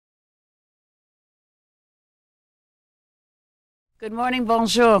Good morning,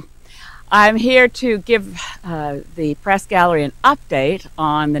 bonjour. I'm here to give the press gallery an update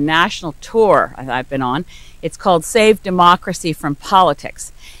on the national tour I've been on. It's called Save Democracy from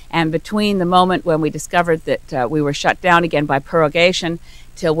Politics. And between the moment when we discovered that we were shut down again by prorogation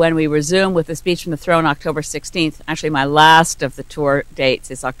till when we resume with the speech from the throne October 16th, actually my last of the tour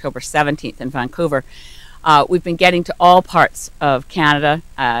dates is October 17th in Vancouver. We've been getting to all parts of Canada.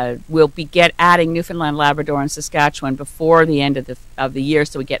 We'll be adding Newfoundland, Labrador, and Saskatchewan before the end of the year,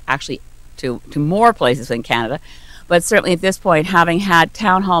 so we get actually to more places in Canada. But certainly at this point, having had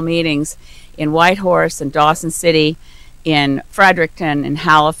town hall meetings in Whitehorse and Dawson City, in Fredericton, in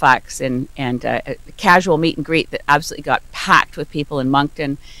Halifax, and a casual meet and greet that absolutely got packed with people in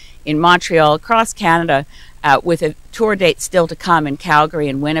Moncton, in Montreal, across Canada, with a tour date still to come in Calgary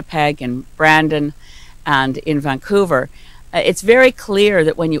and Winnipeg and Brandon and in Vancouver. It's very clear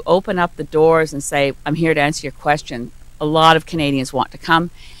that when you open up the doors and say, I'm here to answer your question, a lot of Canadians want to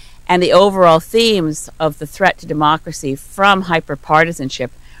come. And the overall themes of the threat to democracy from hyperpartisanship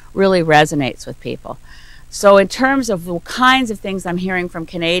really resonates with people. So in terms of the kinds of things I'm hearing from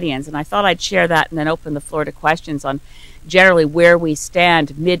Canadians, and I thought I'd share that and then open the floor to questions on generally where we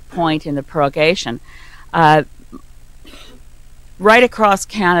stand midpoint in the prorogation. Right across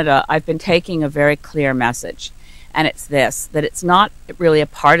Canada, I've been taking a very clear message, and it's this, that it's not really a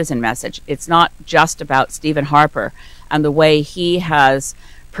partisan message. It's not just about Stephen Harper and the way he has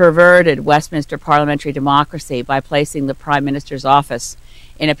perverted Westminster parliamentary democracy by placing the Prime Minister's office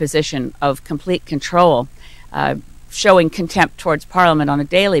in a position of complete control, showing contempt towards Parliament on a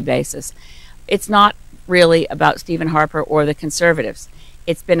daily basis. It's not really about Stephen Harper or the Conservatives.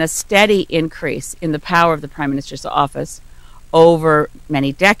 It's been a steady increase in the power of the Prime Minister's office over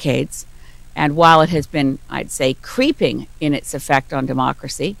many decades, and while it has been, I'd say, creeping in its effect on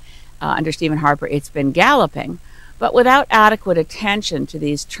democracy, under Stephen Harper it's been galloping, but without adequate attention to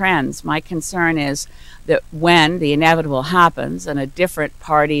these trends. My concern is that when the inevitable happens and a different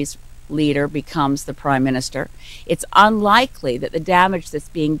party's leader becomes the Prime Minister, it's unlikely that the damage that's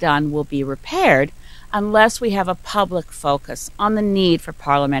being done will be repaired unless we have a public focus on the need for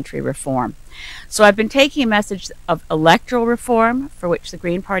parliamentary reform. So I've been taking a message of electoral reform, for which the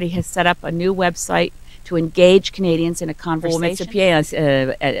Green Party has set up a new website to engage Canadians in a conversation.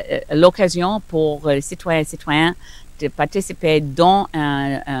 L'occasion pour les citoyens et citoyennes de participer dans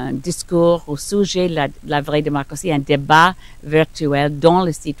un discours au sujet de la vraie démocratie, un débat virtuel dans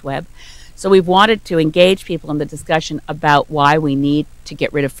le site web. So we've wanted to engage people in the discussion about why we need to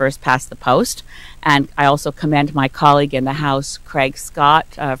get rid of first past the post. And I also commend my colleague in the House, Craig Scott,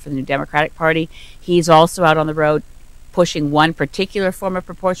 for the New Democratic Party. He's also out on the road pushing one particular form of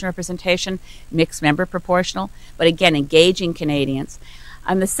proportional representation, mixed member proportional, but again, engaging Canadians.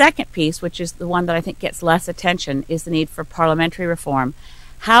 And the second piece, which is the one that I think gets less attention, is the need for parliamentary reform.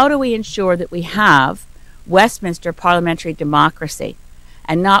 How do we ensure that we have Westminster parliamentary democracy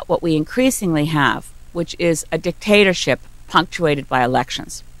and not what we increasingly have, which is a dictatorship punctuated by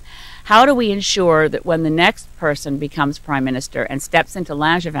elections? How do we ensure that when the next person becomes Prime Minister and steps into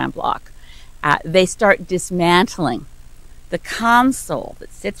Langevin bloc, they start dismantling the console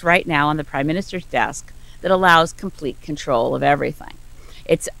that sits right now on the Prime Minister's desk that allows complete control of everything?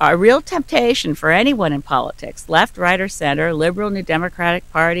 It's a real temptation for anyone in politics, left, right, or center, Liberal, New Democratic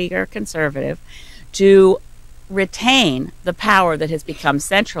Party, or Conservative, to retain the power that has become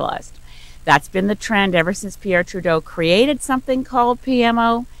centralized. That's been the trend ever since Pierre Trudeau created something called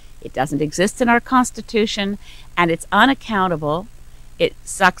PMO. It doesn't exist in our Constitution, and it's unaccountable. It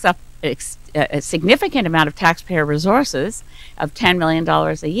sucks up a significant amount of taxpayer resources of $10 million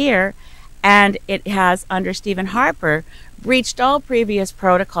a year, and it has, under Stephen Harper, breached all previous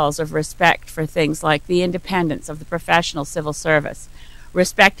protocols of respect for things like the independence of the professional civil service,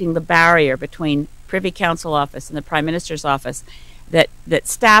 respecting the barrier between Privy Council office and the Prime Minister's office, that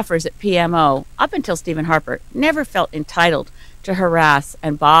staffers at PMO, up until Stephen Harper, never felt entitled to harass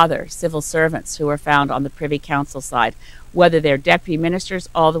and bother civil servants who are found on the Privy Council side, whether they're deputy ministers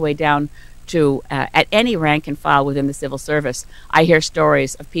all the way down to at any rank and file within the civil service. I hear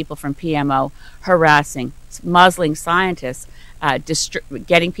stories of people from PMO harassing, muzzling scientists,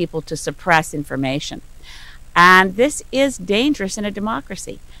 getting people to suppress information. And this is dangerous in a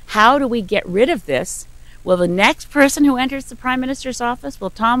democracy. How do we get rid of this? Will the next person who enters the Prime Minister's office,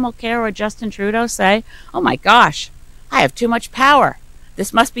 will Tom Mulcair or Justin Trudeau say, oh my gosh, I have too much power.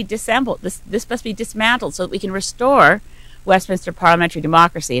 This must be disassembled. This must be dismantled so that we can restore Westminster parliamentary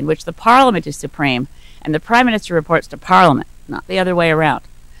democracy, in which the Parliament is supreme and the Prime Minister reports to Parliament, not the other way around.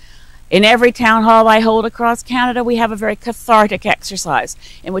 In every town hall I hold across Canada, we have a very cathartic exercise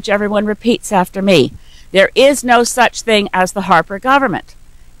in which everyone repeats after me. There is no such thing as the Harper government.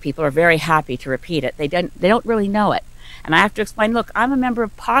 People are very happy to repeat it. They don't really know it. And I have to explain, look, I'm a member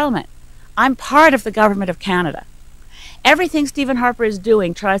of Parliament. I'm part of the government of Canada. Everything Stephen Harper is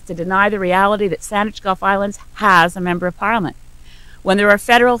doing tries to deny the reality that Saanich-Gulf Islands has a member of Parliament. When there are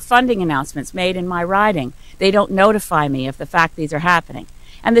federal funding announcements made in my riding, they don't notify me of the fact these are happening.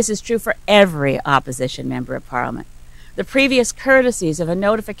 And this is true for every opposition member of Parliament. The previous courtesies of a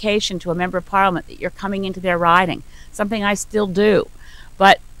notification to a member of Parliament that you're coming into their riding, something I still do.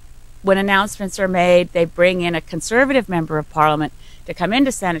 But when announcements are made, they bring in a Conservative member of Parliament to come into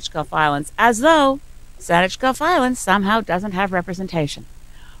Saanich-Gulf Islands as though Saanich-Gulf Islands somehow doesn't have representation.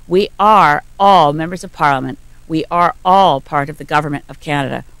 We are all members of Parliament. We are all part of the government of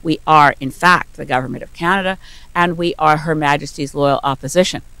Canada. We are, in fact, the government of Canada, and we are Her Majesty's loyal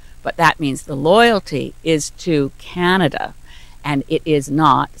opposition. But that means the loyalty is to Canada, and it is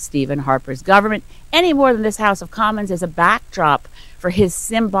not Stephen Harper's government, any more than this House of Commons is a backdrop for his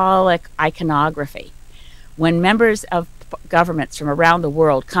symbolic iconography. When members of governments from around the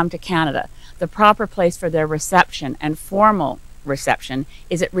world come to Canada, the proper place for their reception and formal reception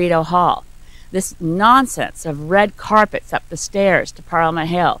is at Rideau Hall. This nonsense of red carpets up the stairs to Parliament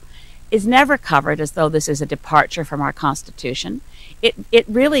Hill is never covered as though this is a departure from our Constitution. It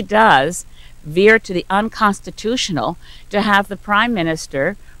really does veer to the unconstitutional to have the Prime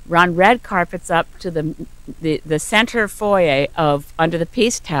Minister run red carpets up to the center foyer of under the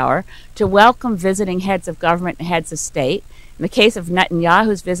Peace Tower to welcome visiting heads of government and heads of state. In the case of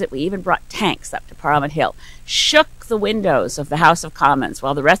Netanyahu's visit, we even brought tanks up to Parliament Hill, shook the windows of the House of Commons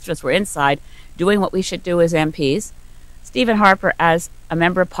while the rest of us were inside doing what we should do as MPs. Stephen Harper, as a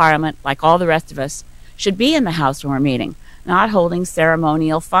member of Parliament, like all the rest of us, should be in the House when we're meeting, not holding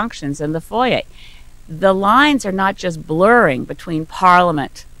ceremonial functions in the foyer. The lines are not just blurring between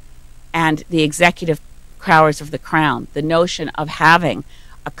Parliament and the executive powers of the Crown, the notion of having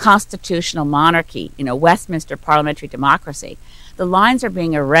a constitutional monarchy, Westminster parliamentary democracy. The lines are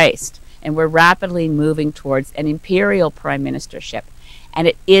being erased, and we're rapidly moving towards an imperial prime ministership. And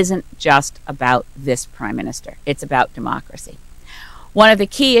it isn't just about this prime minister. It's about democracy. One of the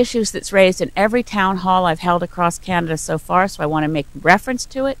key issues that's raised in every town hall I've held across Canada so far, so I want to make reference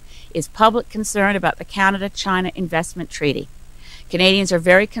to it, is public concern about the Canada-China Investment Treaty. Canadians are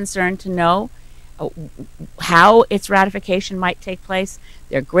very concerned to know how its ratification might take place.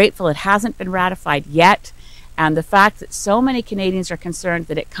 They're grateful it hasn't been ratified yet. And the fact that so many Canadians are concerned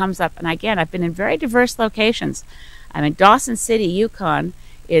that it comes up, and again, I've been in very diverse locations. I mean, Dawson City, Yukon,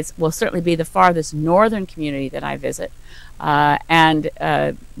 will certainly be the farthest northern community that I visit, and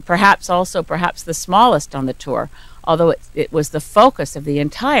perhaps the smallest on the tour, although it was the focus of the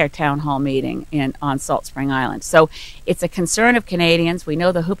entire town hall meeting on Salt Spring Island. So it's a concern of Canadians. We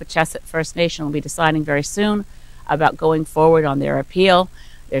know the Hoopacheset First Nation will be deciding very soon about going forward on their appeal.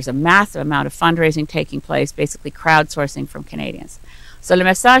 There's a massive amount of fundraising taking place, basically crowdsourcing from Canadians. So le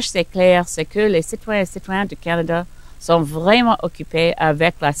message, c'est clair, c'est que les citoyens et citoyennes du Canada sont vraiment occupés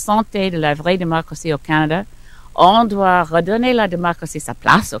avec la santé de la vraie démocratie au Canada. On doit redonner la démocratie sa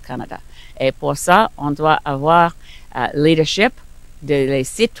place au Canada. Et pour ça, on doit avoir leadership des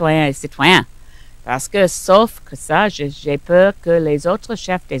citoyens et citoyennes. Parce que, sauf que ça, j'ai peur que les autres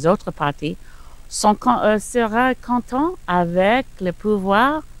chefs des autres partis sera content avec le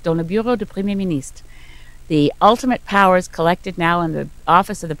pouvoir dans le bureau du Premier ministre. The ultimate powers collected now in the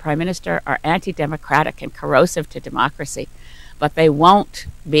office of the Prime Minister are anti-democratic and corrosive to democracy, but they won't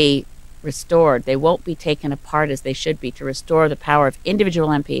be restored. They won't be taken apart as they should be to restore the power of individual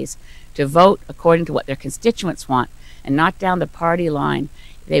MPs to vote according to what their constituents want and not down the party line.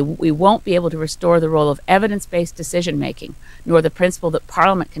 We won't be able to restore the role of evidence-based decision-making, nor the principle that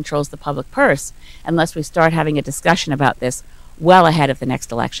Parliament controls the public purse, unless we start having a discussion about this well ahead of the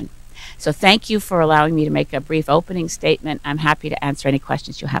next election. So thank you for allowing me to make a brief opening statement. I'm happy to answer any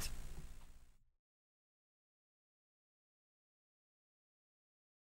questions you have.